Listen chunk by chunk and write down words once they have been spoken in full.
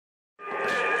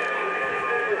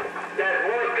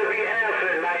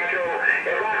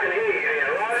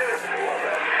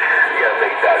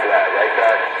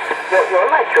Well,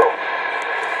 Nitro.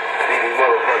 See these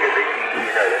motherfuckers, they keep me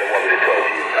hurt. They don't want me to talk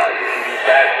to you, Doc. You see these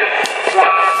bastards?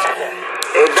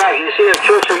 Hey, Doc, you see a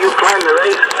Churchill you climbed the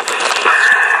race?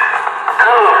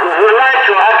 Oh, well,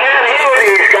 Nitro, I can't hear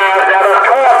these guys that are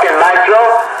talking, Nitro.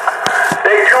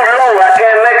 They too low, I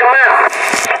can't make them out.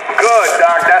 Good,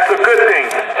 Doc. That's a good thing.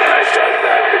 Nitro,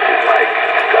 Doc. This is Mike.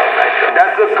 Stop, Nitro.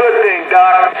 That's a good thing,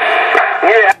 Doc.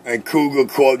 Yeah. And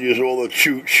Cougar called you all a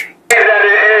chooch. That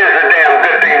it is a damn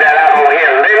good thing that I don't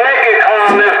hear. They make it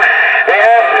harmless. They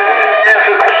have to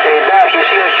answer. Hey, Doc, you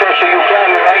see a Churchill you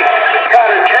climbing, right?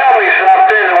 Trying to tell me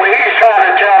something, and when he's trying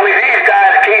to tell me, these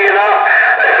guys keying up,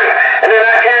 and then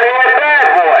I can't hear Bad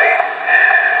Boy.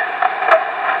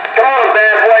 Come on,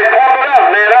 Bad Boy, pump it up,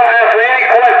 man. I'll answer any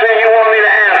question you want me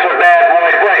to answer, Bad Boy.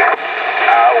 Break.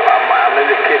 I'm in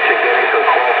the kitchen getting some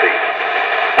coffee.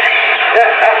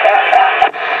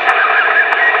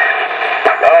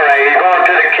 All right, you're going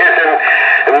to the kitchen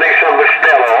and make some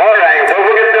Bustelo. All right, don't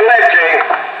forget the leche.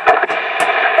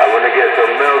 I'm going to get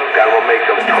some milk, I'm going to make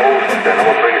some toast, then I'm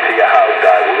going to bring it to your house,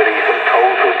 Doc. We're going to eat some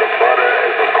toast with some butter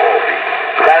and some coffee.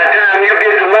 By the time you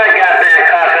get to my goddamn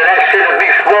concert, that shit'll be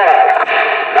small.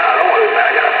 Nah, don't worry, man.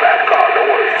 I got a fast car. Don't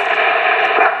worry.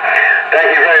 Thank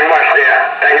you very much, dear.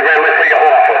 Thank you very much for your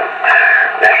offer.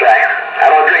 That's right. I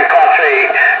don't drink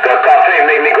coffee, because coffee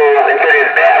made me go into this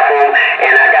bathroom,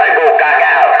 and I gotta go gaga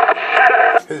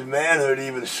out. His manhood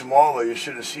even smaller. You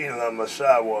should have seen it on my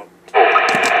sidewalk. I'll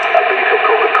bring you some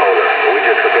Coca-Cola. We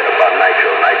just forget about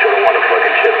Nitro. Nitro don't want to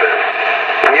fucking chip in.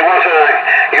 You want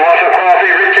some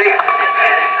coffee, Richie?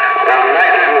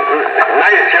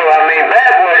 Nitro,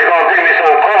 Bad Boy's gonna bring me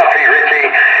some coffee, Richie.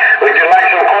 Would you like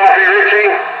some coffee,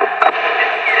 Richie?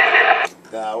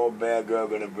 Nah, what Bad Girl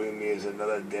gonna bring me is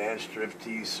another dance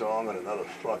striptease song and another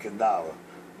fucking $1.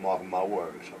 Mark my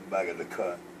words. I'm back at the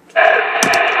cut.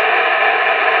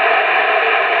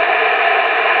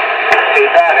 Hey,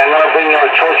 Doc, I'm gonna bring you a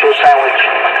Churchill sandwich.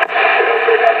 Don't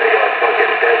bring that nigga a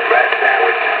fucking dead rat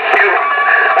sandwich.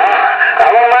 I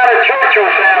won't mind a Churchill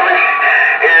sandwich,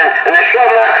 and to show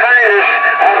my kindness,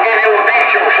 I'll give you a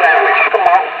Beecho sandwich. Come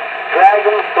on, drag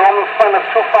him, throw him in front of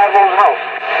 250's house.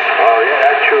 Oh, yeah,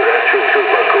 that's true too.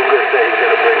 But Cougar said he's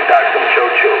going to bring Doc some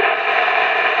Churchill.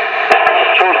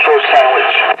 Churchill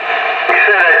sandwich. He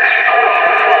said it.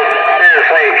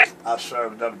 Seriously. I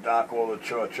served up Doc all the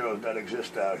Churchills that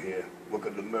exist out here. Look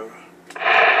at the mirror.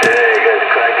 Yeah, he goes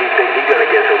crack. He thinks he's going to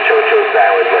get some Churchill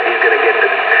sandwich, but he's going to get the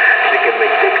chicken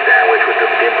McDick sandwich with the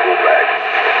skin pulled back.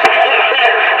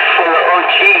 Full of old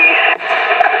cheese.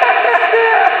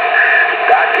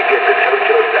 Doc could get the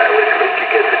Churchill sandwich. Rick could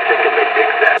get the chicken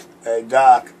McDick sandwich. Hey,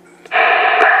 Doc.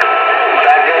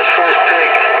 Doc gets first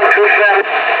pick.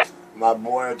 2-7. My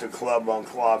boy at the club on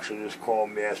Clarkson just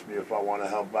called me, asked me if I want to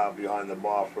help out behind the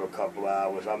bar for a couple of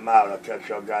hours. I'm out. I'll catch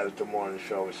y'all guys at the morning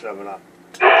show at 7 up.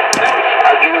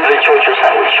 I'll give you the Churchill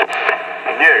sandwich.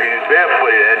 Yeah, he's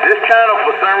barefooted. And this channel,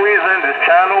 for some reason,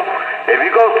 if he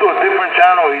goes to a different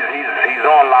channel, he's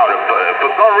on louder.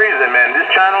 For some reason, man, this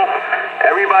channel,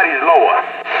 everybody's lower.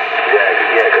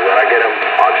 Yeah, because when I get him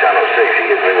on channel 6, he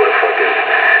hits me with a fucking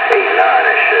 8, 9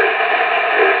 and shit.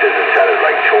 It doesn't sound as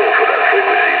like tuned for that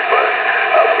frequencies, but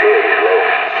up here, he's low.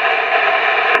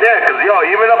 Yeah, because,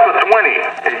 even up to 20,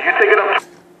 you take it up to...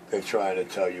 They're trying to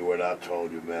tell you what I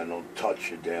told you, man. Don't touch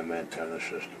your damn antenna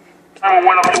system. I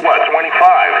went up to what, 25?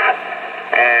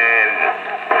 And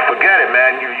forget it,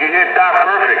 man. You hit Doc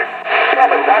perfect. Yeah,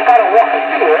 but I gotta walk the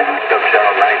field. Up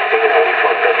channel 19, only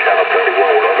fucked up channel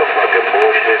 31 with all the fucking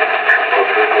bullshit. Those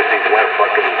frequencies went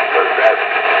fucking possessed.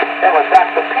 Yeah, but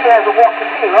Dr. P has a walk the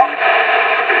field, no?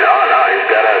 No, he's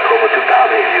got a Cobra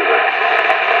 2000 he's using.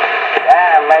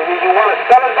 Damn, man, you want to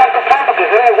sell it, Dr. Papa,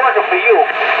 because it ain't working for you.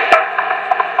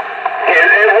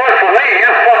 It worked for me. You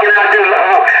fucking out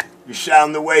there. You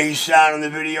sound the way he sound in the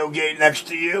video gate next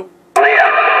to you? Yeah.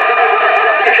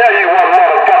 Let me tell you one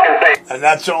motherfucking thing. And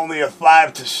that's only a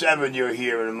 5 to 7 you're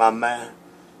hearing, my man.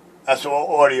 That's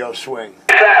all audio swing.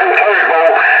 Satin turbo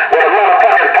with a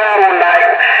motherfucking power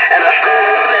knife and a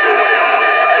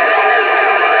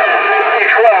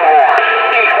E12 on.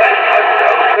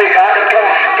 I can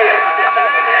talk skip.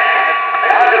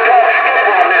 I can talk skip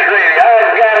on this radio.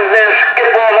 I've got this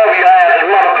skip all over your ass,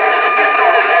 motherfucker.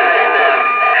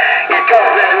 You talk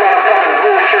that motherfucking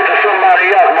bullshit to somebody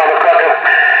else, motherfucker.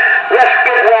 Let's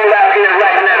get rolled out here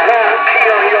right now. I'll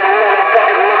kill your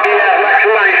motherfucking monkey ass like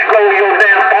somebody stole your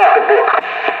damn pocketbook.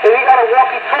 And you got a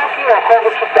walkie-talkie or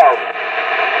Cobra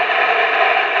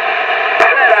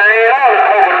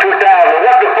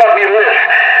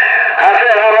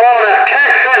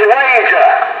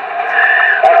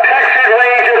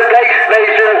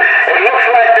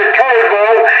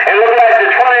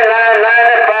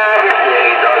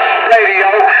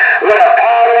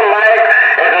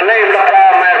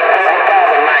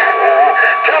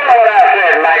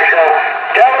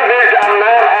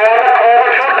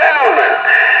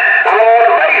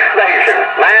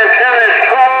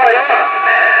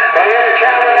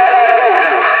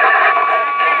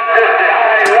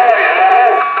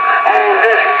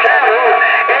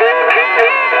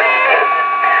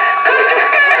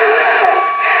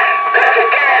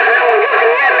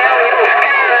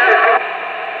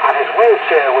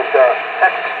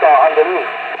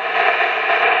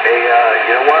Hey,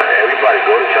 you know what? Everybody,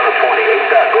 go to channel 20. Hey,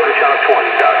 Doc, go to channel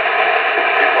 20, Doc.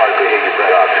 You probably could hear you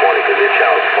better on 20 because this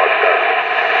channel's fucked up.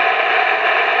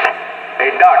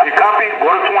 Hey, Doc, you copy?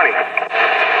 Go to 20.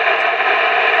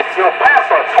 Yo,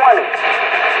 Papa, 20.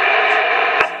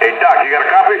 Hey, Doc, you got a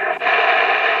copy?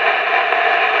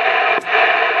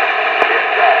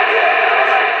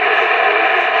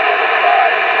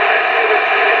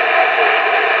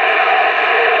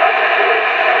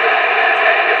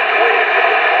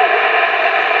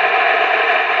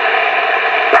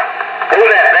 Who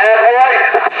that, bad boy?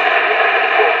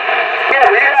 Yeah,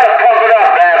 well, you gotta pump it up,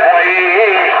 bad boy.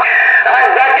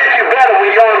 That gets you better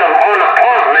when you're on the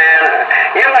pump, man.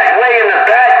 You're like way in the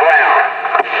background.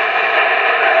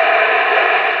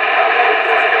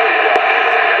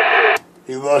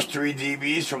 He lost 3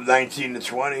 dBs from 19 to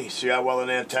 20. See how well an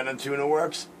antenna tuner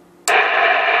works? Yeah,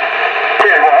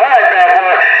 well, all right, bad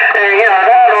boy. Hey, you know,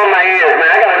 it's all on my ears, man.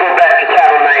 I gotta go back to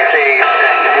channel 19.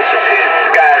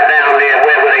 These guys down there,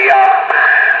 wherever they are.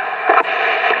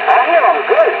 I hear them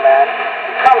good, man.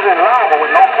 It comes in lava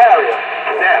with no carrier.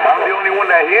 Damn, I'm the only one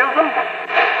that hears them?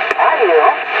 I hear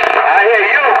them. I hear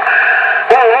you.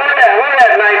 Well, who that,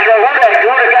 Nitro? Who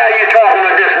the guy you talking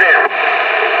to just now?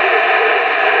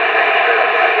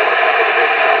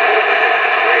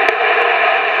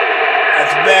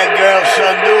 That's Bad Girl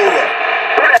Sandula.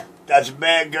 That's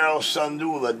Bad Girl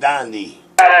Sandula, Dandy.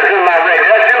 That's in my radio.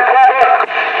 That's you, Clever?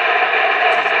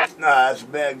 Nah, that's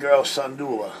Bad Girl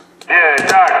Sandula. Yeah,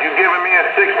 Doc, you giving me a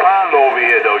 6 pound over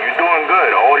here, though. You doing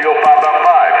good. Audio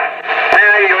 5x5.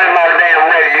 Now you in my damn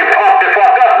radio. You pumped the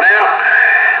fuck up now.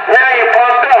 Now you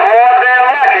pumped up more damn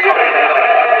lucky.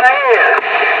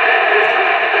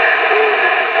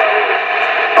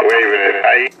 Wait a minute.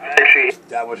 I actually...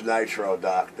 That was Nitro,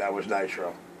 Doc. That was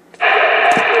Nitro. Oh,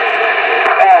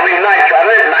 I mean Nitro. I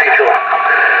did Nitro.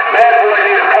 Bad boy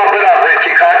need to pump it up,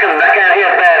 Richie. I can't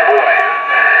hear Bad boy.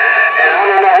 And I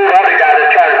don't know who the other guy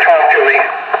that's trying to talk to me.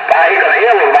 I ain't gonna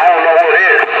hear him, but I don't know who it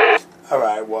is.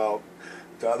 Alright, well,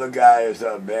 the other guy is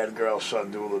Bad Girl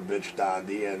Sandula, bitch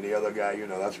Dandy, and the other guy, you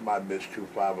know, that's my bitch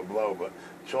 25 a blow, but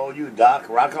it's all you, Doc.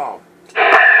 Rock on.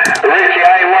 Richie,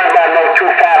 I ain't worried about no 2-5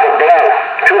 a blow.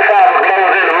 2-5 a blow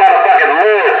is in the motherfucking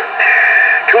mood.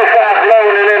 2-5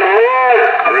 blowing it in the mood.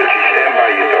 Richie, stand by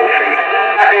your dolphin.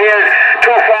 I can hear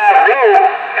 2-5 blue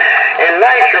and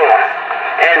Nitro.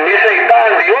 And you say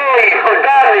Dandy, hey,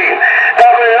 Dandy,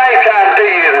 talking at nighttime to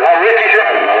you. Richie said,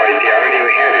 I have no idea. I don't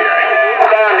even hear the guy.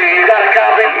 Dandy, you got a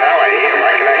copy? Now I hear him.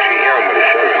 I can actually hear him with a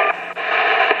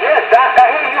 7. Yes, Doc, I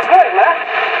hear you good, man.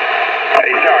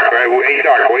 Hey,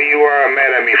 Doc, what are you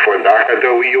mad at me for, Doc? I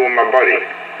thought you and my buddy.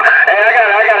 Hey,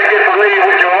 I gotta get familiar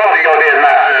with your audio there,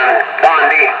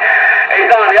 Dandy. Hey,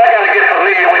 Dandy, I gotta get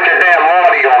familiar with your damn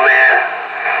audio, man.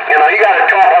 You know, you gotta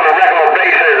talk on a regular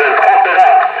basis and pump it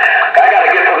up. I gotta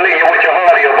get familiar with your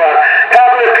audio, but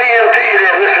top of the PMT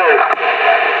there, listen.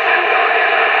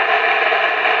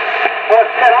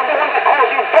 What's that? I'm the one that calls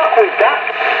you Buckwheat, Doc.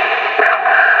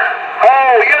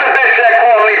 Oh, you're the bitch that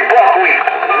called me Buckwheat.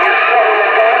 You son of a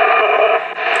gun.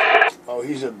 Oh,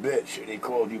 he's a bitch, and he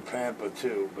called you Pamper,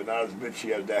 too, but not as bitch he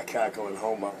had that cackling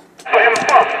homo. For him,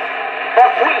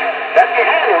 Buckwheat. That's your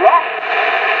handle, no?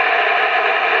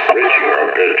 Richie, you're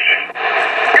a bitch.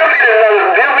 You'll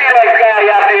be that guy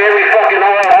out there every fucking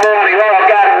morning, all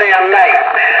goddamn night.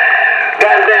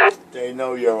 Goddamn. They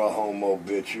know you're a homo,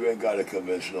 bitch. You ain't gotta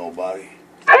convince nobody.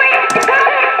 What the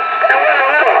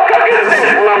fuck is this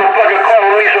motherfucker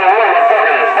calling me some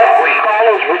motherfucking Buckwheat?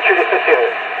 Carlos, Richard is here.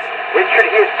 Richard,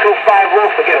 here's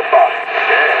 2-5, forget about it.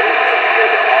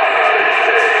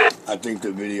 I think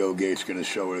the video gate's gonna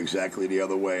show it exactly the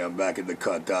other way. I'm back in the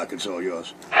cut, Doc. It's all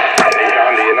yours. Hey,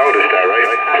 Andy, you noticed that, right?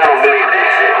 I don't believe this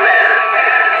shit, man.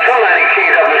 Somebody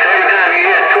keys up and say every time you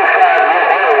hear 2-5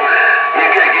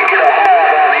 you get a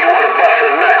hard on you want to bust a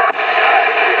nut.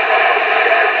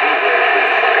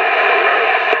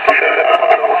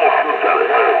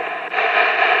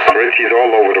 Richie's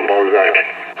all over the Bozak.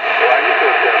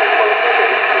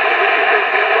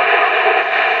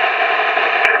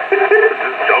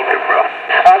 Just joking, bro.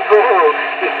 I'm cool.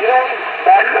 You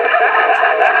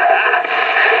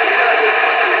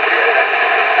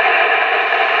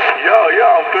know what? Yo,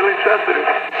 I'm feeling sensitive.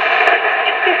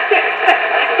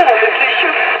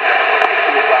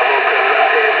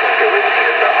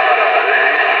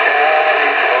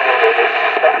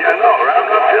 Yeah, no, I'm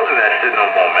not feeling that shit no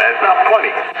more, man. It's not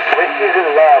funny. Richie's in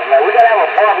love, man. We gotta have a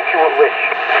barbecue with Rich.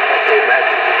 Hey, man,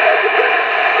 that's the best.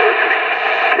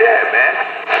 Yeah, man.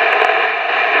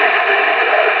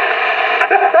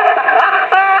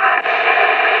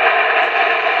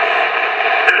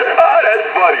 Oh, that's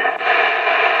funny.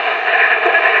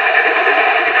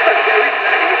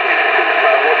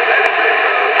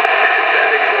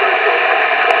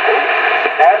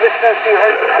 see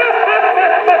her.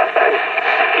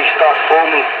 He starts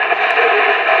foaming.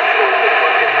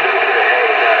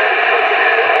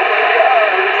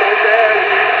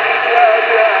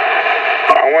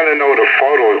 I want to know the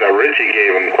photos that Richie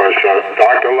gave him, because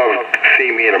Dr. Love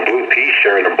see me in a blue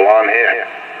t-shirt and a blonde hair.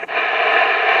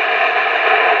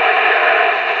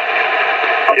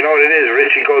 You know what it is?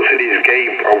 Richie goes to these gay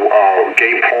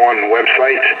porn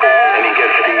websites, and he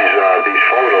gets these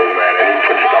photos, man, and he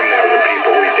puts thumbnails of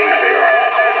people who he thinks they are.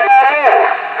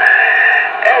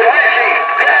 Hey, Richie,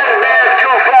 man,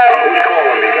 2-5. Who's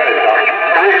calling me? Go ahead, Doc.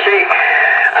 Richie,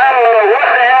 I don't know what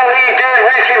the hell he did,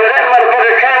 Richie, but that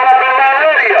motherfucker came up in my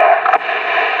radio.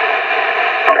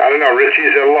 I don't know.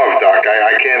 Richie's in love, Doc.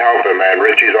 I can't help it, man.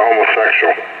 Richie's a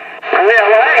homosexual. Yeah,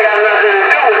 well, I ain't got nothing to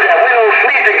do with that. We don't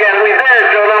sleep together. We dance,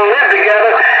 so don't live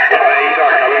together. Hey,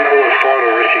 Doc, I don't know what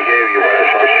photo Richie gave you, but I'm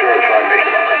sure it's on me.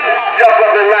 Jump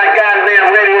up in my goddamn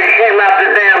radio, he came out the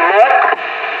damn mud.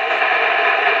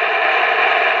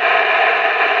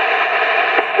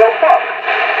 Yo, Buck.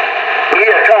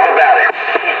 Yeah, talk about it.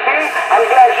 You see? I'm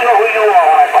glad you know who you are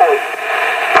when I call you.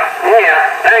 Yeah,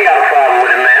 I ain't got a problem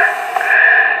with it, man.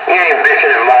 You ain't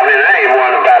bitching about it. I ain't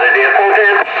worrying about it there,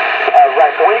 Fulton.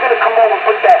 Right, so when you gonna come over and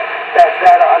put that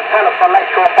antenna from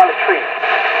Nitro up on the tree?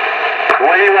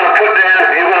 When you gonna put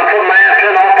my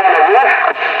antenna up on the roof?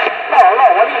 No,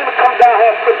 when are you gonna come down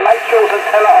here and put Nitro's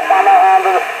antenna up on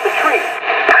the tree?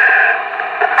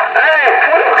 Hey,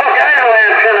 what the fuck, I ain't no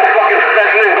antenna fucking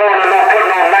specialist going to put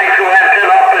no Nitro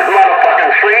antenna up this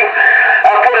motherfucking tree.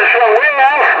 I'll put it somewhere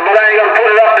else, but I ain't gonna put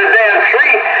it up the damn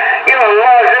tree. You know,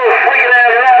 large little freaking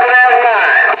ass rabbit ass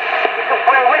mine. You can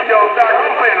bring with you, Doc.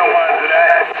 I'm playing no lines of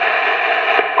that.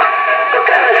 What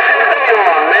kind of shit they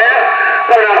on, man?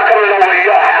 When I'm coming over to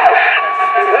your house.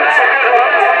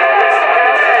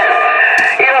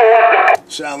 You know what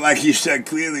the... Sound like you said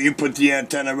clearly you put the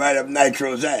antenna right up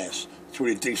Nitro's ass. That's what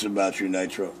he thinks about you,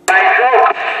 Nitro. Nitro?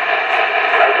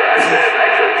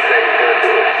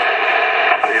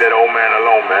 Leave that old man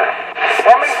alone, man.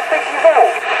 What makes you think he's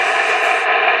old?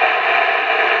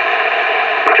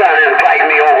 Trying to invite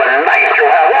me over to Nitro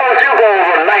House. Why don't you go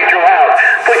over to Nitro House?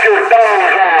 Put your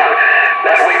thongs on.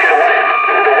 That's what you want.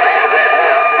 The way that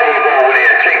you go over there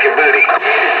and shake your booty.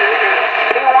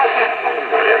 He wants you.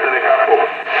 Anthony Capo.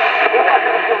 He wants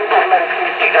you to give him some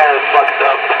medication. You got it fucked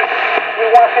up. He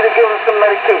wants you to give him some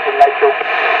medication, Nitro.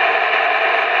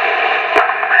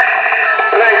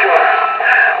 Nitro.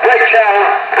 Break channel.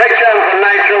 Break channel for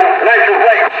Nitro. Nitro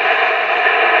break.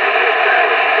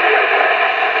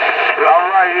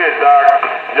 I'm right here, Doc.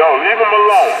 Yo, leave him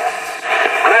alone.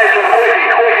 Nitro,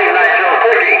 quickie, Nitro,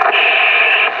 quickie.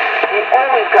 He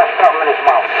always got something in his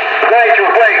mouth. Nitro,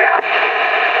 break.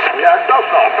 Yeah, it does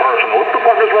sound personal. What the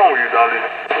fuck is wrong with you, Dundee?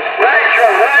 Nitro,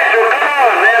 come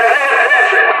on, man. Pay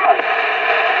attention.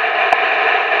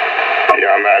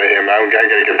 Yeah, I'm out of here, man. I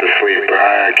gotta get to sleep.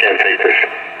 I can't take this.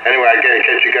 Anyway, I gotta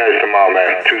catch you guys tomorrow,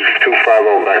 man.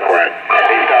 250 back quiet.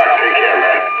 Hey, Doc, take care,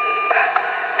 man.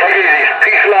 Take it easy.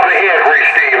 Peace, love, and hair, Grease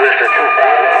Steve, Mr.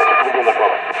 250.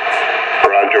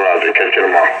 Roger. Catch you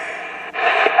tomorrow.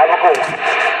 Have a good one.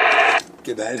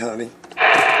 Good night, honey.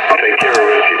 Take care of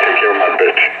Richie. Take care of my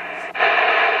bitch.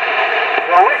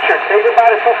 Yo, Richard, say goodbye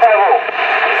to 250.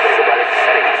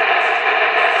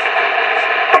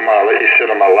 Come on, I'll let you sit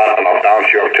on my lap and I'll bounce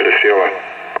you up to the ceiling.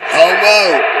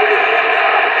 Homo!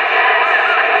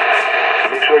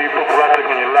 Make sure you put plastic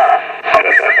on your lap.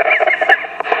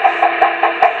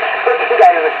 You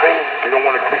guys are crazy. You don't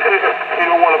want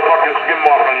a fucking skin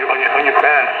mark on your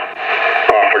pants.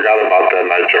 Oh, I forgot about that,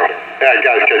 Nitro. Yeah,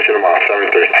 guys, catch you tomorrow,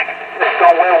 7:30. Just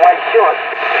don't wear white shorts.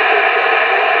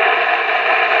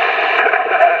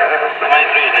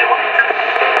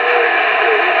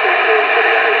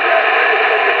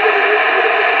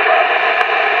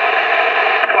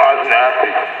 Oh, that's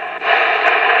nasty.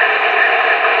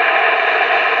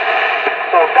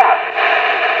 So, Doc.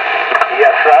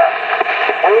 Yes, sir?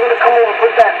 When are you going to come over and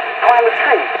put that climb the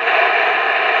tree?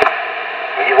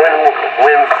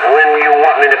 When you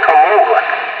want me to come over?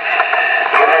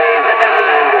 You mean the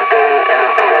time, the day, and the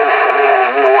place for me when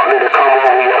you want me to come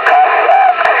over your car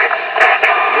stop?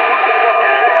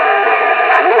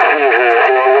 Lucy's here,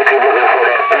 what you looking for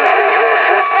that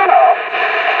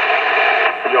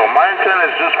Yo, my antenna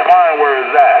is just fine where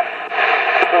it's at.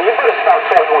 So you better stop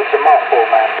talking with your mouth full,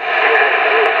 man.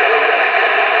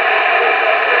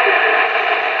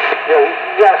 Yo,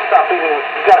 you gotta stop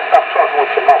talking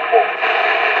with your mouth full.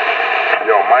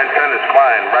 Yo, my antenna is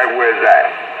fine right where it's at.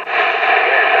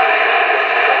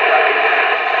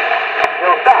 Yo,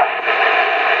 Doc.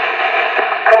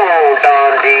 Come on,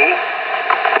 Don D.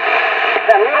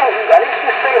 Damn, at least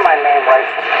you say my name right.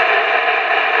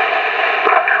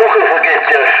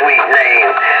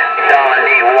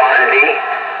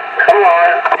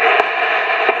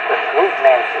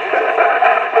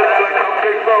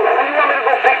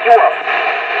 you up?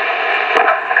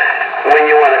 When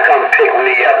you want to come pick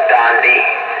me up, Dondi,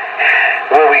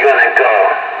 where we gonna go?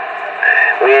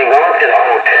 We ain't going to the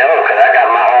hotel, because I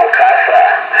got my own casa.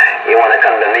 You want to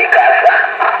come to mi casa?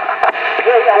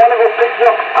 Yes, I want to go pick you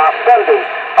up on Sunday.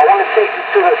 I want to take you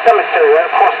to the cemetery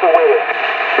right across the way there.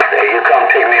 Hey, you come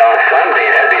pick me on Sunday,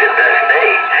 that'd be the best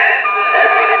day.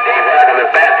 That'd be the day where I'm going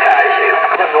to baptize you.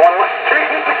 But the one with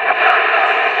tree?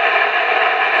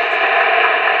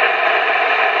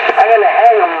 I'm gonna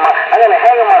hang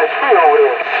him on a tree over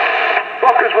there.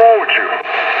 What is wrong with you?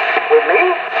 With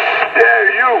me?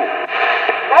 Yeah, you.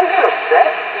 Don't get upset.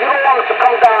 You don't want us to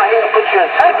come down here and put you in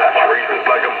tight. That's racist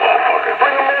like a motherfucker.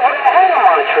 Bring him over there and hang him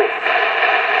on a tree.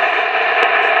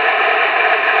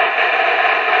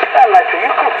 Damn, Nitro,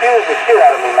 you confused the shit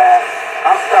out of me, man.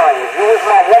 I'm telling you, if you was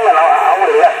my woman, I would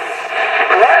have left you.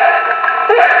 What?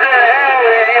 What the hell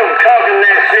are you talking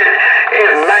that shit?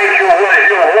 If Nitro was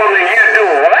your woman, you do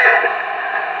what?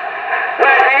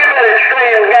 Nitro, you better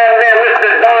straighten goddamn Mr.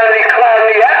 Donnie cloud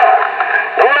me out.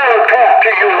 Don't let him talk to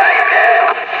you like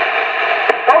that.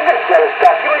 Don't get jealous,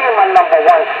 Doc. You know you're my number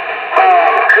one. Oh,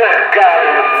 good God.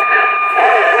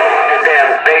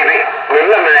 Damn, baby.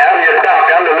 Remember that, I'm your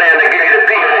doctor. I'm the man that give you the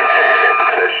beef.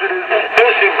 That shit is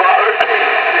Busy, brother.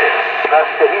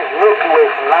 That's it. He's Milky Way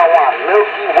from now on.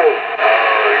 Milky Way.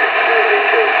 they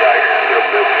changed dice to the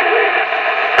Milky Way.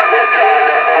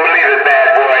 Don't believe it, bad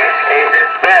boy. Hey,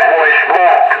 bad boy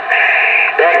small.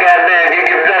 That goddamn, you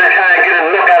better try and get a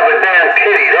look out of a damn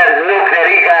kitty. That milk that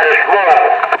he got is small.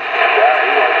 God,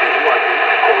 he wants to call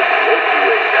it the Milky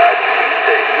Way, God. He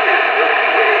said he is Milky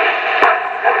Way.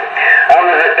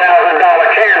 Under the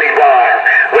 $1,000 candy bar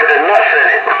with the nuts in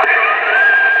it.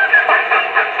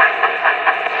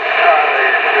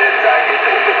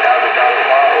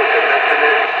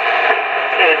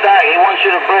 Hey, Doc, he wants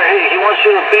you to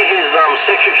be his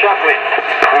sexual chocolate.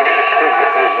 Let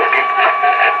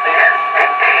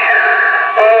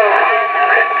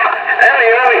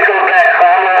me go back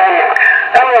home.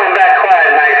 I'm going back quiet,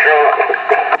 Nitro.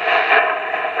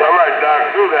 All right,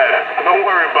 Doc, do that. Don't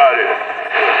worry about it.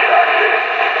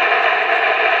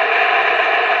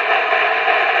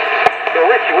 Yo,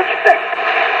 Richie, what you think?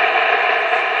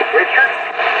 Richard?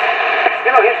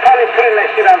 You know, he's probably putting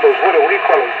that shit on those, what do you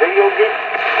call them, video games?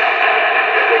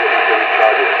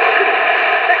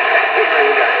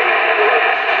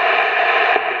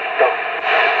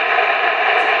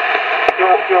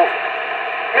 Yo,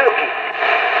 Milky.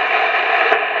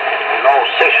 No,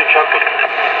 sexual chocolate.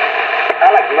 I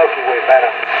like Milky Way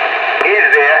better. He's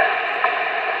there.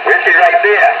 Richie's right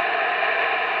there.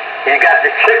 He got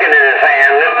the chicken in his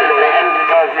hand. That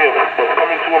reminds me of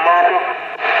Coming to America.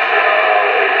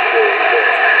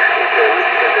 He said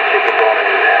Richie got the chicken bone in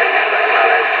his hand. He's like,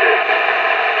 nah, that's it.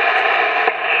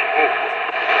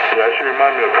 Yeah, that should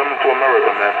remind me of Coming to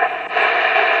America, man.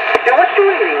 Yo, what you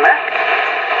eating, man?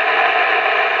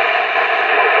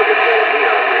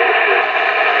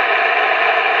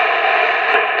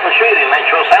 What you eating,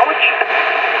 Nitro sandwich?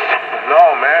 No,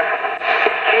 man.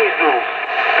 Cheese doodles.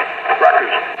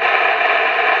 Crackers.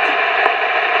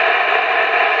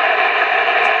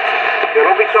 Yo,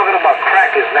 don't be talking about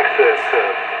crackers next to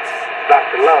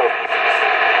Dr. Love.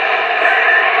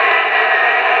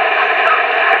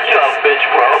 You a bitch,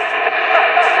 bro.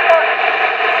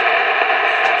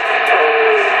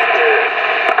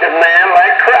 The man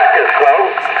like crackers,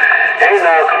 folks. Ain't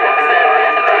no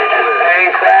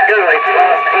ain't crackers like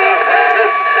saltine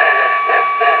crackers.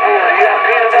 You got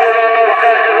peanut butter on those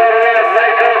crackers over there,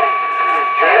 Nitro?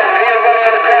 You got peanut butter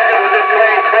on the crackers or just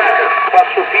plain crackers?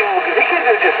 That's what people, they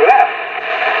can't just laugh.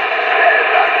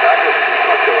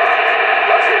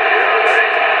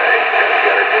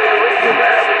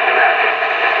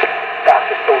 Doc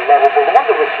is so lovable. No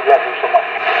wonder Richie loves him so much.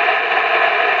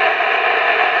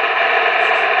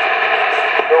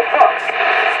 Yo, Buck.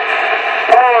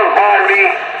 Oh, Bondi,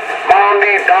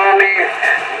 Dumby,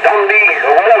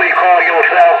 or whatever you call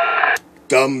yourself.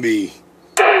 Dumby.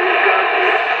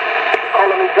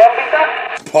 Calling me Dumby, Doc?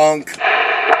 Punk.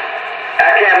 I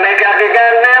can't make out your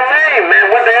goddamn name, man.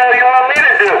 What the hell do you want me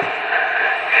to do?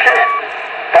 Shit.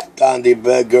 Dondi,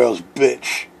 bad girl's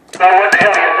bitch. Oh, what the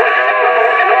hell you doing?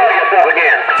 Call yourself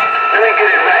again. Let me get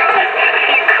it right.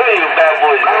 He could, you bad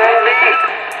boy. Bondi.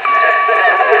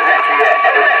 Where's Richie at?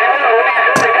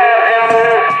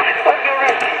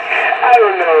 I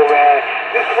don't know, man.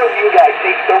 This is what you guys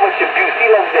take so much abuse. He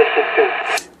loves that shit, too.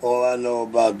 All I know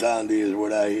about Dondi is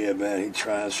what I hear, man. He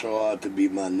trying so hard to be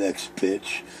my next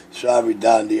pitch. Sorry,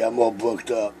 Dondi, I'm all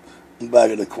booked up. I'm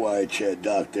back in the quiet chat,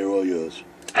 Doc. They're all yours.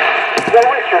 Yo,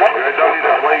 Richard, Yeah, Dondi,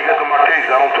 that's why you get to my case.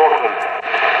 I don't talk to him.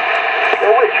 Yo,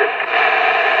 Richard.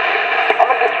 I'm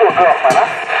gonna get you a a girlfriend, huh?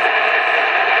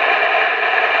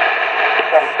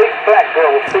 Some big black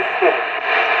girl with big titties.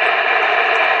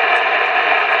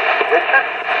 Richard?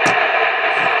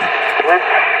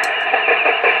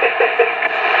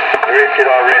 Richard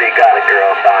already got a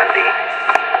girl, Dondi.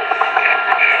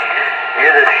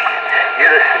 You're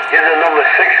the number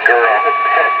 6 girl.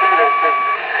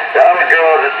 The other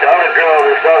girl is on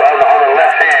the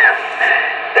left hand.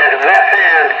 There's the left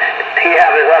hand, he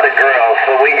have his other girl,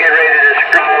 so we get ready to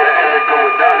screw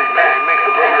with Donnie, man. He makes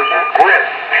the brothers grip.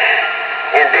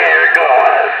 And there it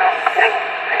goes.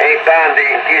 Hey, Dondi,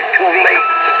 you're too late.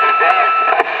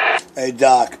 Hey,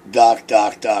 Doc.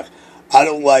 I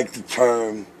don't like the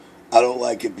term. I don't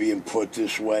like it being put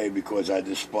this way because I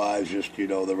despise just,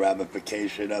 the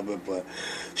ramification of it. But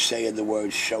saying the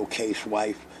word showcase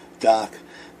wife, Doc,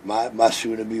 my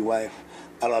soon-to-be wife,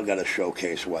 I don't got a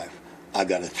showcase wife. I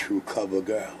got a true cover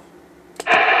girl.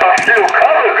 A true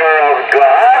cover girl?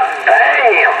 God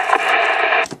damn.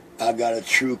 I got a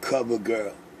true cover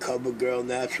girl. Cover girl,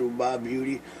 natural by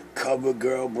beauty. Cover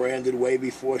girl, branded way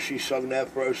before she sung that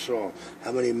first song.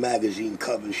 How many magazine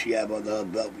covers she had under her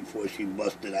belt before she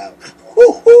busted out?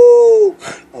 Woo-hoo!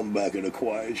 I'm back in the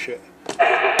quiet chair. I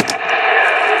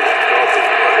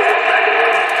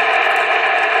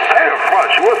ain't in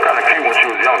front. She was kind of cute when she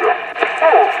was younger.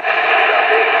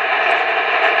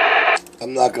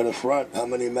 I'm not gonna front. How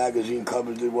many magazine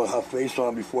covers did with her face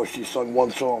on before she sung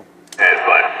one song? Yeah,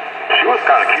 but she was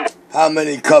kind of cute. How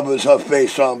many covers her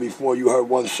face on before you heard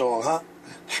one song, huh?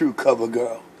 True cover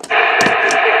girl. And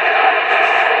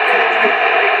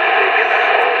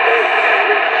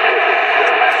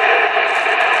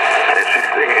she's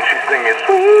singing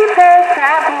Sweet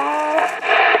Taboo.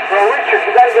 Well, Richard,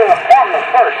 you gotta go to the farmer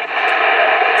first.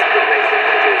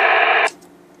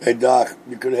 Hey, Doc,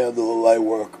 you could handle the light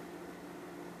work.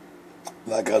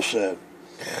 Like I said,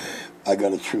 I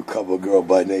got a true cover girl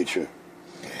by nature.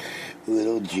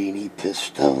 Little Jeannie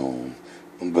Pistone.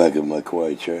 I'm back in my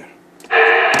quiet chair. The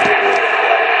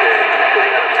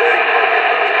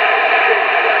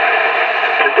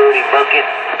dirty bucket.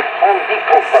 Home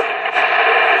Depot bucket.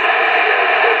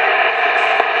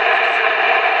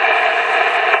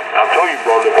 I'll tell you,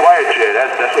 bro, the quiet chair,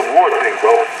 that's a war thing,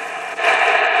 bro.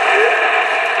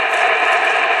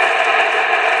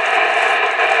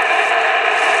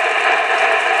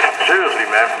 Seriously,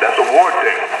 man, that's a war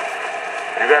thing.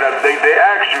 You gotta, they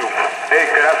ask you, hey,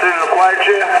 can I sit in a quiet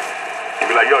chair? You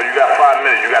be like, yo, you got 5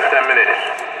 minutes, you got 10 minutes.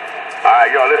 Alright,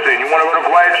 yo, listen, you wanna go to a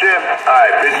quiet chair?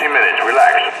 Alright, 15 minutes,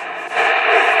 relax.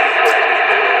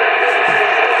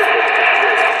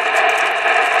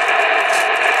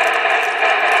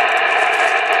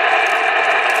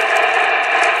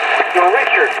 Yo,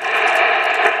 Richard.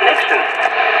 Nixon.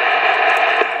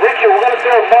 Richard, we're gonna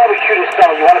throw a barbecue this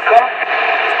summer. You wanna come?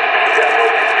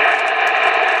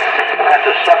 I have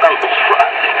to suck on those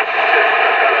fries.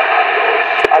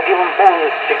 I'll give him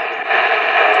boneless chicken.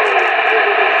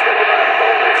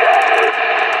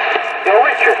 Yo,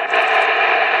 Richard.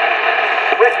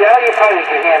 Richard, I know you probably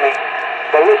can hear me,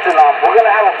 but listen, we're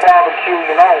gonna have a barbecue,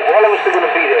 all of us are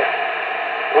gonna be there.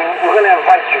 We're gonna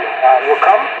invite you. You'll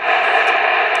come?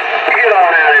 Get on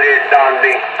out of there,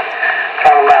 Dondi.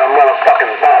 Talking about a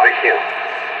motherfucking barbecue.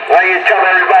 Why don't you tell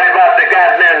everybody about the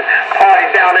goddamn party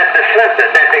down at the center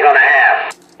that they're gonna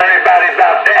have? Everybody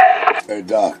about that. Hey,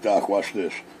 Doc, watch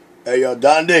this. Hey, yo,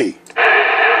 Dondi.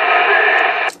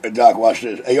 Hey, Doc, watch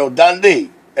this. Hey, yo, Dondi.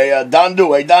 Hey,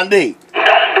 Dondu. Hey, Dondi.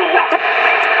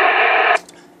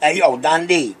 Hey, yo,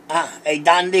 Dondi. Hey,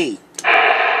 Dondi.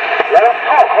 Let him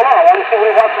talk. Hold on. I want to see what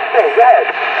he wants to say. Go ahead.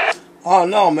 Oh,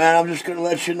 no, man. I'm just going to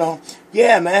let you know.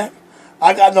 Yeah, man.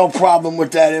 I got no problem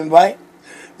with that invite.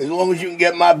 As long as you can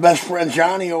get my best friend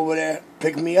Johnny over there,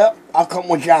 pick me up, I'll come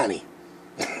with Johnny.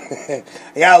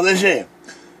 Yo, listen.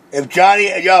 If Johnny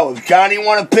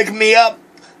want to pick me up,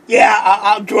 yeah,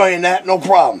 I'll join that. No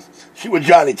problem. See what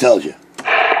Johnny tells you.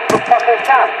 What fucking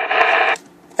Johnny?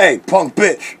 Hey, punk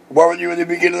bitch. Weren't you in the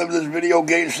beginning of this video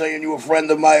game saying you were a friend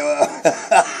of my...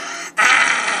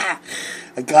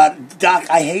 God, Doc,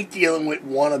 I hate dealing with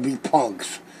wannabe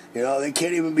punks. They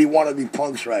can't even be wannabe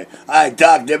punks right. All right,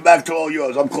 Doc, get back to all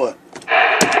yours. I'm clear. Man,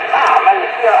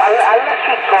 I let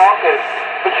you talk,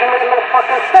 but you made no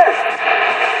fucking sense.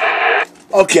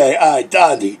 Okay, all right,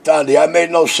 Dondi, I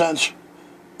made no sense.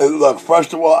 Look,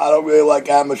 first of all, I don't really like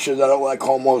amateurs, I don't like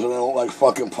homos, and I don't like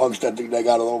fucking punks that think they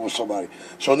got it over somebody.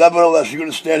 So nevertheless, you're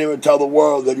going to stand here and tell the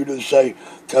world that you didn't say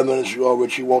 10 minutes ago,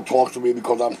 Richie won't talk to me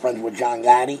because I'm friends with John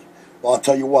Gotti? Well, I'll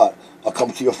tell you what, I'll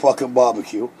come to your fucking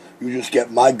barbecue. You just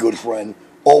get my good friend,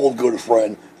 old good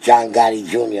friend, John Gotti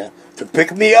Jr., to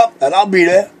pick me up, and I'll be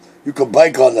there. You can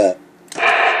bank on that.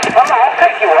 Okay.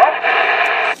 pick you up.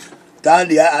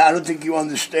 Dondi, I don't think you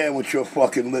understand what your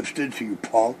fucking lips did to you,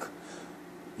 punk.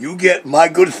 You get my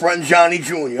good friend Johnny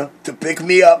Jr. to pick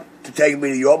me up, to take me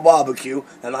to your barbecue,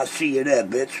 and I'll see you there,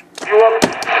 bitch. You up?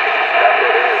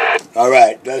 All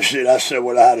right, that's it. I said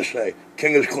what I had to say.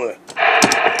 King is clear.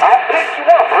 I'll pick you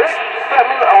up, Rich. I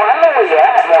know where you're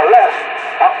at, more or less.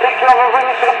 I'll pick you up and bring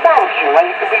you to the barbecue, man.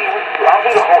 I'll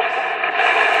be the host.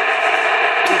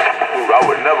 I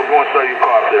would never go and sell your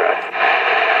car after that.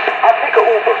 I'll take an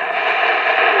Uber.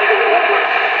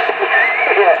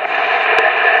 Yeah.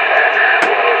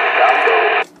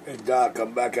 Hey, Doc,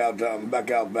 I'm back out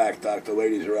back, Doc. The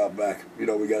ladies are out back. You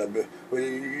know, we got a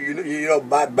you know,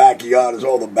 my backyard is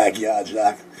all the backyards,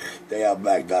 Doc. They out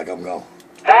back, Doc. I'm going.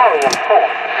 Dolly, I'm full.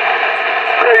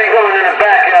 Where are you going in the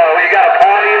backyard? You got a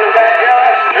party in the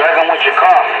backyard? Driving with your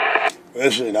car.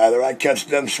 Listen, either I catch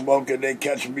them smoking, they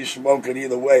catch me smoking.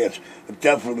 Either way, it's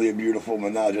definitely a beautiful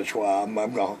menage a trois. I'm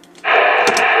going.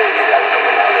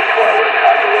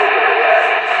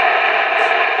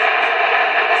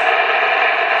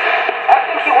 I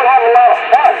think you would have a lot of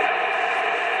fun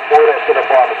with us at the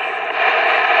barbecue.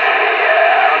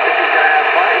 Yeah, I don't think he's gonna have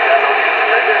fun. He's got no reason to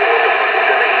live. What the fuck he's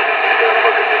gonna eat? He's gonna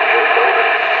fucking just drink soda.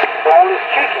 Boneless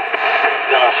chicken. He's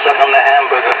gonna suck on the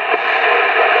hamburger. Or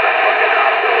he's suck on a fucking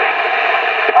hot dog.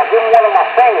 I'll give him one of my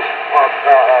famous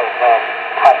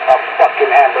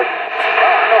fucking hamburgers.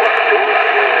 Well, I know what to do. I'll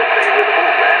give him his favorite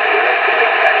food, man. He likes to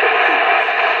make ketchup soup.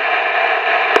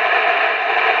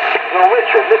 Yo,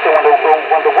 Richard, listen,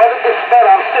 when the weather gets better,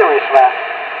 I'm serious, man.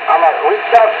 I'm gonna reach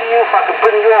out to you if I could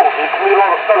bring you over. You can meet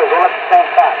all the fellas all at the same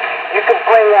time. You can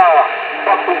bring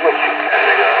Buckley with you.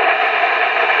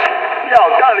 Yo,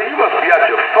 Donnie, you must be out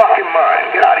your fucking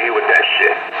mind. Get out of here with that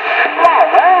shit. Come on,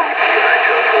 man. You're not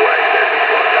sure for what I said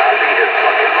before. I'll be his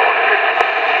fucking lawyer.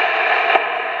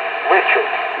 Richard,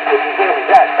 if you gave me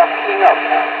that, stop cleaning up,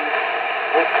 man.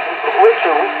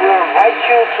 Richard, we'll invite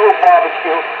you to a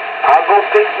barbecue. I'll go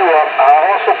pick you up.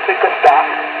 I'll also pick up Doc.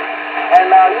 And,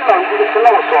 you get to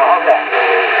know us all. How's that?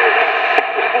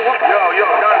 Yo,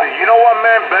 Donnie, you know what,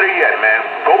 man? Better yet, man.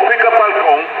 Go pick up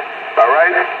Alcon, all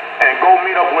right? And go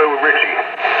meet up with Richie.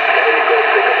 There you go.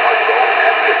 Pick up my phone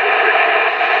and pick up Richie.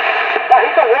 Now, he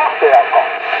can walk there, Alcon.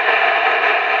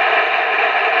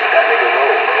 That nigga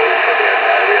roll, bro. He's fucking got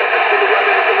diarrhea. Let's see the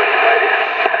weather with the retinitis.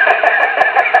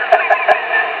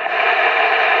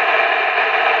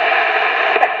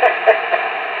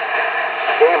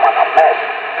 Shame on a mess.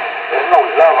 There's no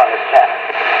love on this channel.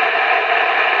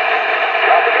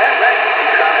 Drop again, man.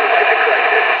 He's trying to invite the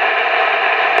crisis.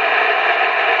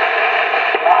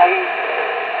 Nah,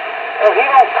 if he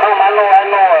don't come, I know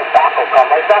Doc will come,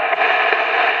 right, Doc?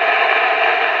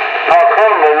 I'll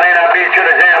come, but may not be to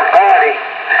the damn party.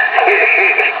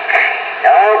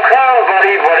 I'll come,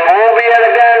 buddy, but it won't be at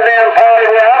a goddamn party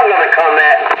where I'm gonna come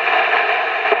at.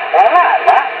 Why not,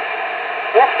 huh?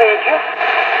 We'll feed you.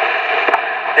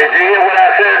 Did you hear what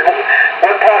I said?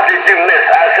 What part did you miss?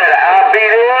 I said I'll be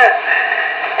there,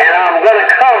 and I'm gonna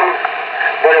come,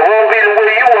 but it won't be the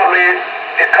way you want me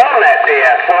to come that day.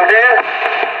 I told you.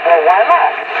 Well, why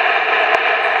not?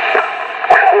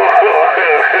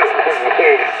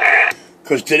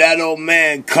 Because to that old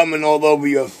man, coming all over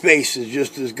your face is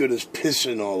just as good as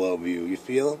pissing all over you. You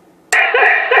feel?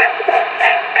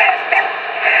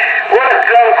 What a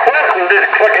dumb question this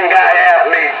fucking guy asked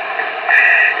me.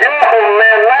 Yo,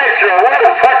 man, Nitro, what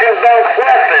a fucking dumb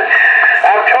question.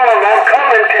 I told him I'm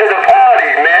coming to the party,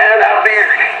 man. I'll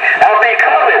be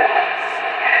coming.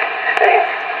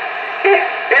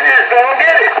 He just don't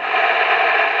get it.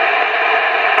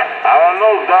 I don't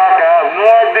know, Doc. I have no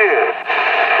idea.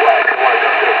 Why, you want to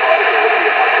come to the party? There will be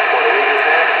a bunch of Puerto Ricans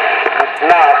there?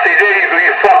 Nah, see, there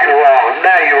you're fucking wrong.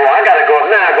 Now you're wrong. I gotta go.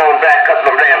 Now I'm going back up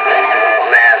the ramp,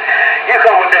 man. You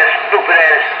come with that stupid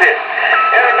ass shit.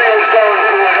 Everything was going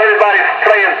good. Everybody's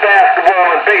playing basketball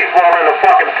and baseball in the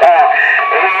fucking park.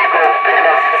 And here you go picking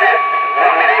up shit.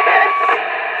 Want me to hit it.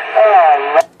 Oh,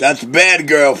 man. That's bad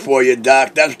girl for you,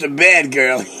 Doc. That's the bad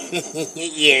girl.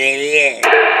 Yeah.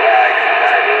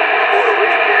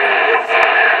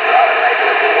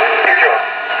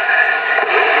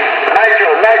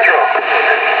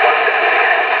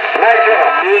 Nitro.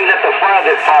 You ain't let the fire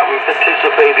department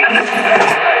participate. They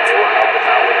were helping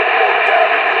out with the smoke shop.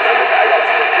 Remember that? I got to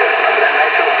suggest. Remember that,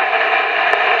 Nitro?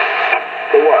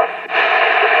 For what?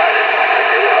 The fire department.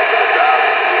 They were helping us out.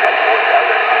 We had smoke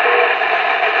shops and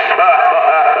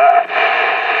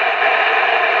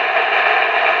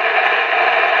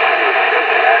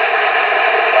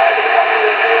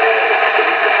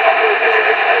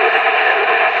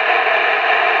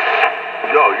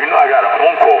Yo, you know I got a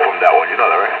phone call from that one. You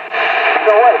know that, right? You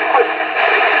know what? Quick.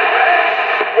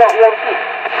 EMP.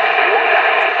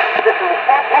 Listen,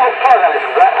 before I pull the plug on this,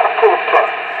 I gotta pull the plug.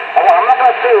 I'm not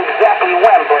gonna say exactly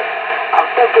when, but I'm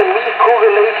thinking me, Cougar,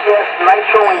 Lady S,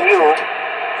 Nitro, and you,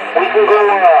 we can go,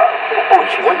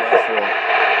 Fuji, what do you think?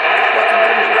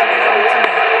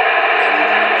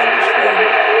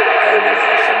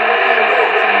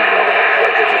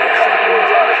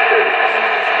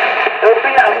 It'll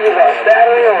be on either a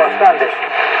Saturday or a Sunday.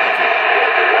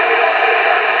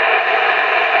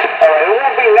 Alright, it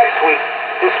won't be next week,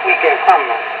 this weekend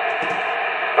coming.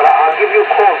 But I'll give you a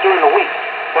call during the week.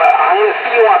 But I'm going to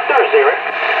see you on Thursday, right?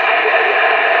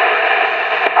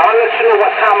 I'm going to let you know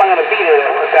what time I'm going to be there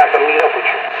so I can meet up with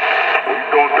you. What you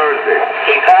doing Thursday?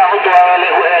 ¿Qué carajo tú vas a ver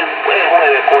el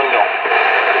jueves, coño?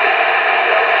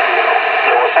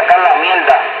 Te voy a sacar la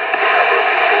mierda.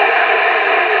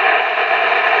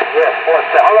 Yes,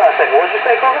 what's that? Hold on a second. What did you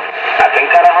say, Cougar? ¿A qué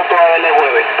carajo tú vas a ver el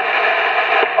jueves?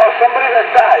 Oh, somebody that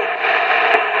died.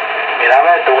 Mira, a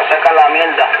ver, te voy a sacar la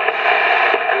mierda.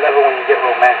 I love it when you get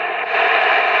romantic.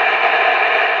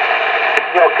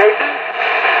 Yo, KP?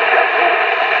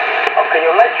 Okay,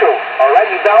 yo, Nitro.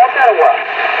 Alright, you down with that or what?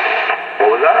 What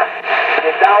was that?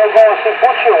 You down with going to see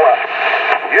Fuji or what?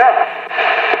 Yeah.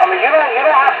 I mean, you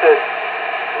don't have to.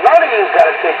 None of you's got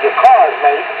to take your cars,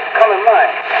 man. You can just come in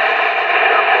mine.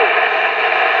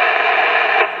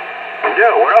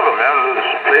 Yeah, whatever, man.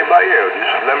 Just play by ear.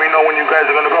 Just let me know when you guys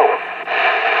are gonna go.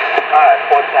 Alright,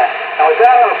 4 times. Now, with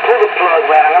that, I'm going to pull the plug,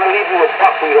 man. I'm going to leave you with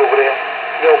Buckwheat over there.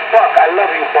 Yo, Buck, I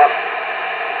love you, Buck.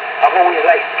 I've always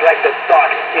liked the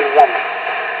dark-skinned woman.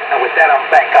 And with that, I'm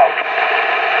back out.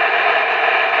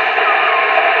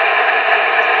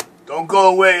 Don't go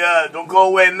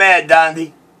away mad,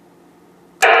 Dandy.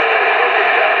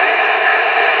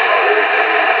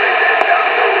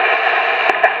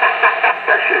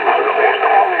 That shit was the most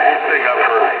awful thing I've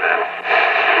heard, man.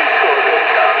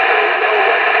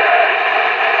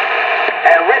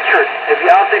 And Richard, if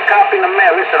you're out there copying the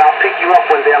mail, listen, I'll pick you up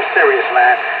one day. I'm serious,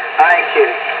 man. I ain't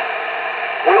kidding.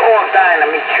 We're all dying to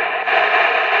meet you.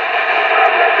 I'm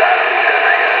not dying to meet that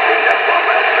nigga. I think that's what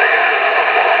I'm saying.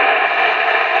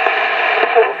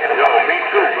 Yo, me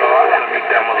too, bro. I want to meet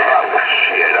that motherfucker.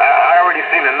 Shit, I already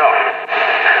seen enough.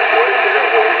 What is it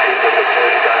up when we see for the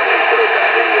first time we put up that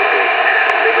video game?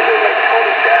 Nigga look like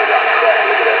Tony Danza on crack.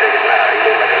 Look at that nigga now. He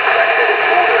look like a crackheaded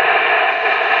Buddha.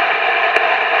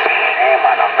 Shame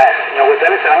on a mess. You know, with that,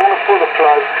 listen, I'm going to pull the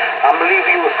plug. I'm going to leave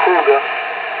you with Cougar.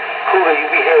 Cougar, you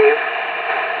behave.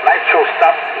 Nitro,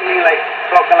 stop eating like,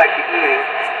 talking like you're eating.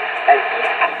 And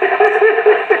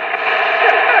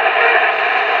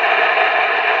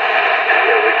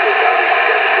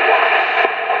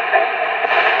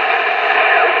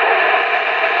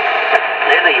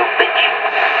later, you bitch.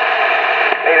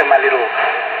 Later, my little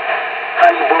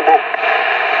honey boo boo.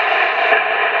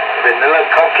 Vanilla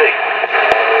cupcake.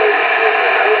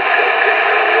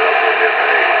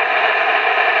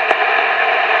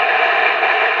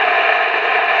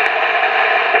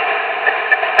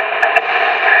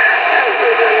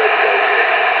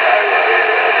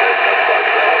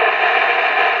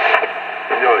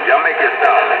 Yo, y'all make it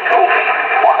sound so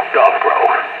fucked up, bro.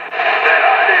 Man,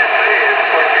 I didn't say it's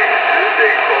fucking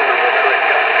Tuesday called the vanilla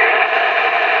cupcake.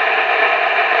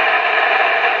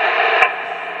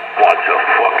 Bunch of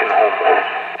fucking homos.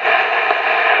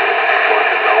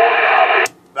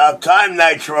 About time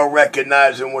Nitro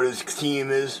recognizing what his team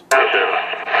is.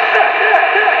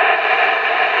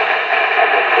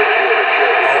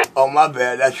 Oh, my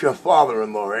bad. That's your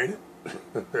father-in-law, ain't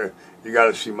it? You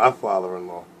gotta see my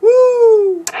father-in-law.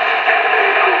 Woo!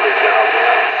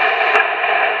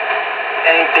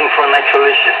 Anything for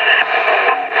Nitrolicious.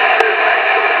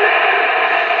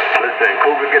 Listen,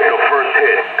 Cougar get the first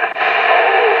hit.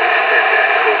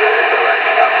 Cougar, it's alright.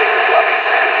 I'll take the sloppy.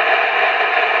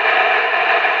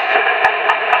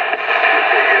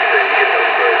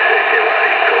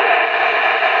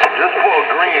 Just for a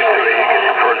green so that he gets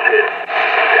the first hit.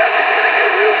 Yeah, I think he's gonna get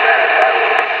real mad at that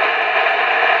one.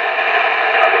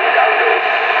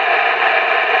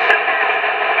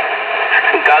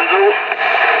 Gonzo?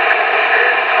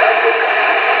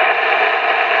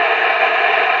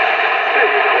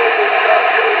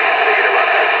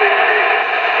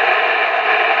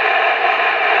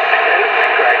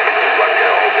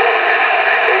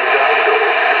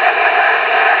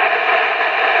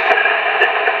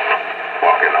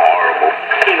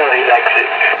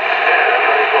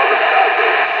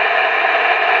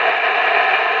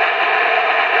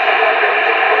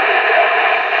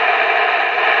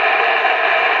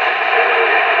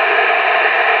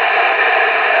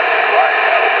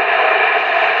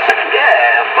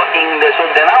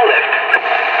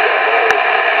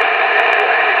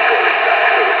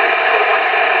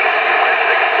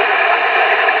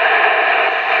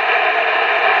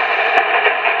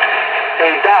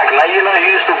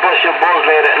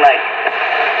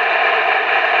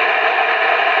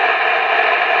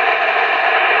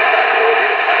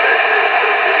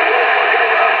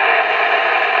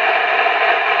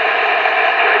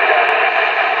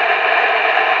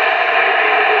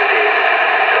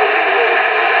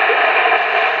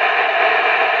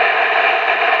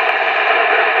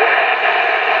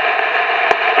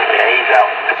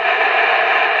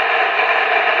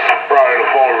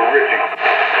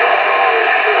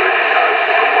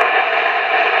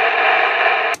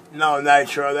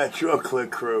 Nitro, that's your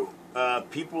Click crew.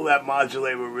 People that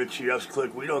modulate with Richie, us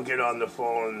Click, we don't get on the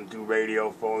phone and do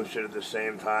radio phone shit at the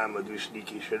same time or do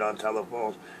sneaky shit on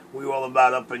telephones. We all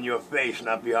about up in your face,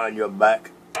 not behind your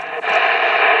back. 10-4,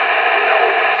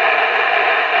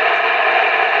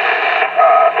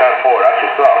 that's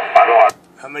what's up. I know.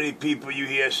 How many people you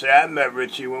hear say, I met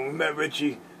Richie? When we met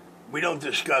Richie, we don't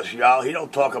discuss y'all. He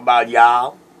don't talk about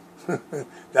y'all.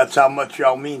 That's how much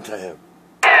y'all mean to him.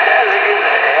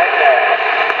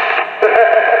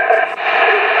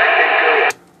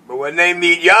 But when they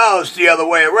meet y'all, it's the other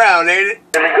way around, ain't it?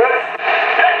 Hear me good?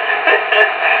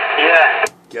 Yeah.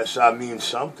 Guess I mean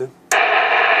something.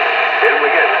 Hit him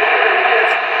again.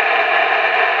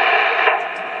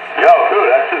 Yo, dude,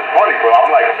 that's just funny, bro.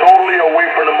 I'm like totally away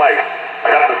from the mic.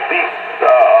 I got the seat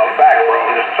back, bro.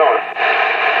 I'm just chilling.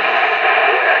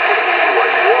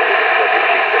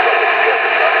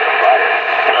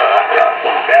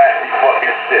 Nasty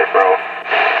fucking shit, bro.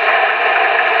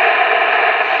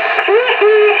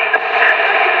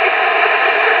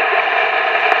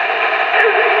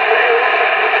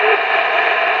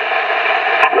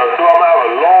 Yo, so I'm gonna have a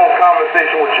long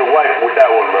conversation with your wife with that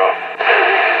one, bro.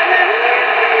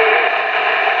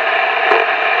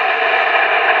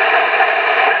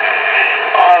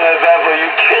 Oh, November, you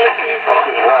killed me, bro. What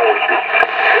is wrong with you?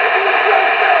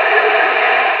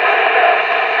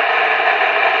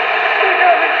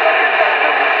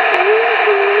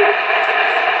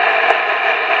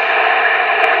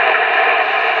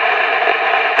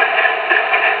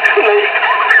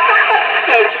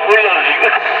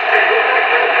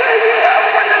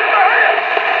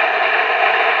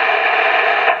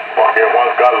 Fucking Juan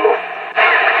Carlos.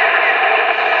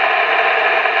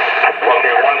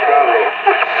 Fucking Juan Carlos.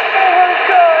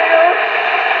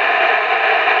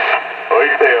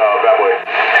 Oíste, bad boy.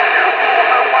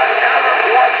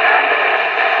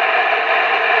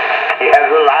 He has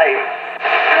a life.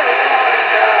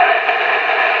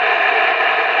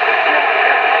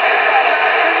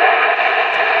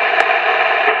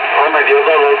 Oh, me dio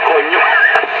dolor, coño.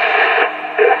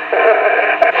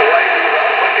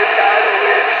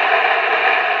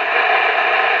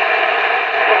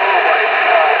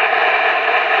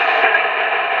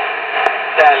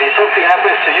 Dale, something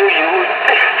happens to you,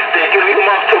 they give you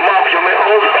mouth to mouth, yo me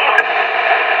jodo.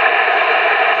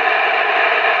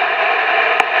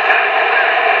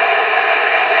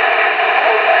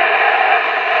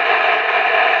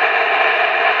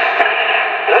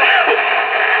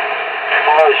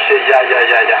 Oh shit, ya.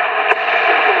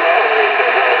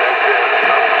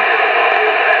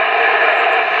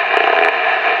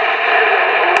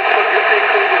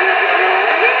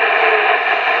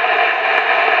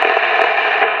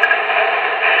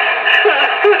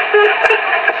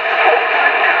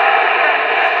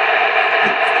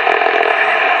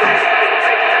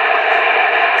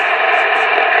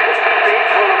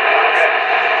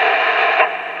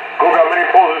 Go, how many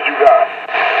poses you got?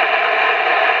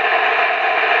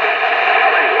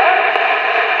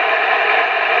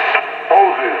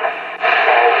 Poses.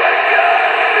 Oh my God.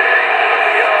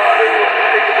 Yo, I don't want to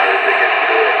think about it. They get to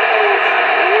do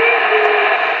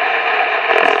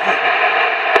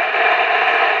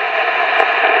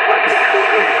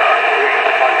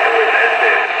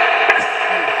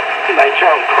Nitro,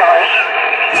 I'm crying.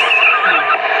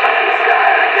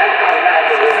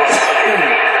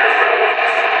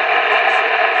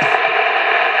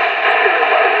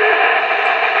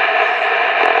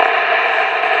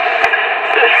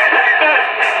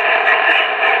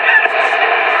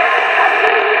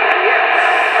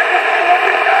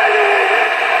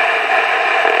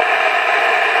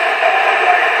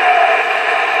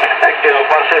 Que no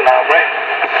pase nada, hombre.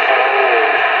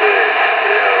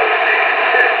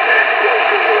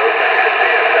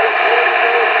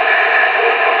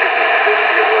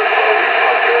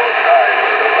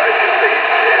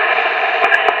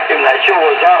 If Nitro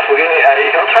was off,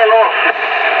 he'll turn off.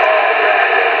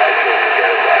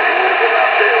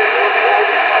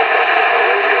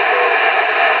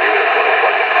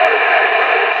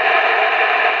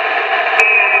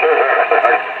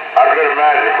 I could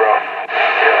imagine, bro.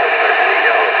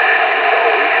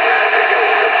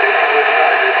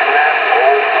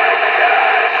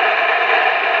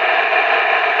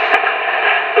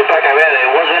 Look like I read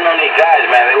it wasn't only guys,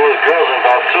 man. There was girls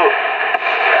involved too.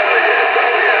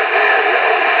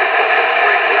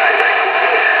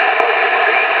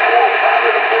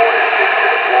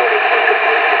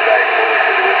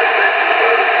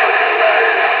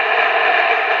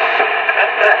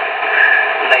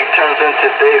 Nate turns into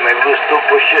Dave. Maybe we're still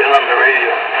bullshitting on the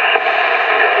radio.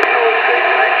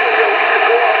 Yo, we used to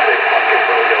go out and say, fuck it,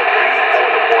 bro, yo, 3, 4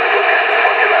 in the morning, go get the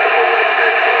fucking out of over the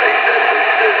bed, so 8 that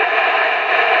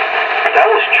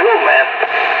true, man.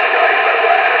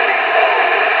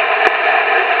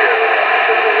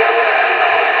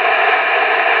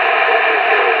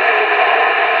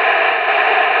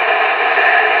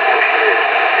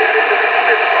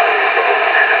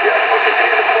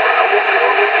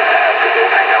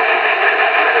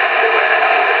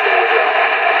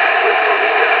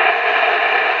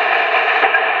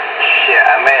 Shit,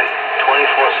 I mean,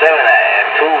 24/7 at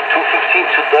 2:15,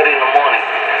 2:30 in the morning.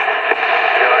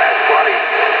 You know, that's funny.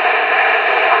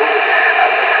 Cool.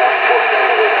 I've been 24/7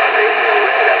 with Lady in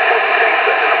Red. That's what they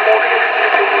said in the morning.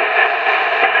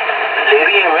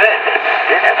 Lady in Red?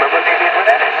 Yeah, remember Lady in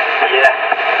Red? Yeah.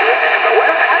 But what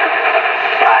happened?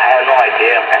 I have no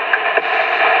idea, man.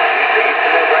 They used to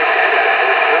live right there.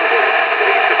 They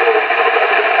used to go, you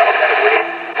know, out that way.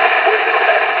 Where, you know,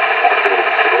 that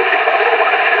to go see my mom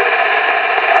and shit.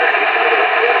 I used to live in a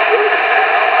good building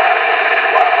now.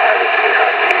 Wow, I haven't seen her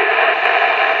in years.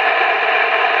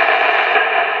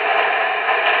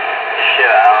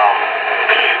 Shit,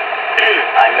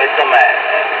 I met them at,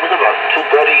 it was about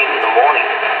 2:30 in the morning.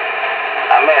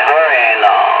 I met her and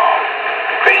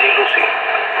Crazy Lucy.